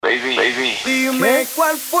Dime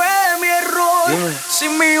cuál fue mi error. Si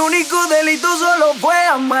mi único delito solo fue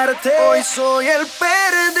amarte. Hoy soy el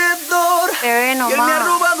perdedor. Y él me ha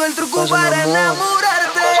robado el truco para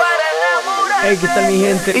enamorarte. Hey, ¿qué tal mi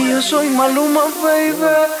gente? Y yo soy Maluma, baby.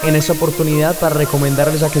 En esta oportunidad para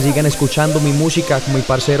recomendarles a que sigan escuchando mi música con mi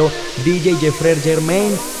parcero DJ Jeffrey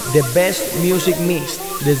Germain, The Best Music Mix,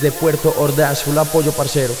 desde Puerto Ordaz. Full apoyo,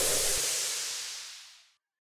 parcero.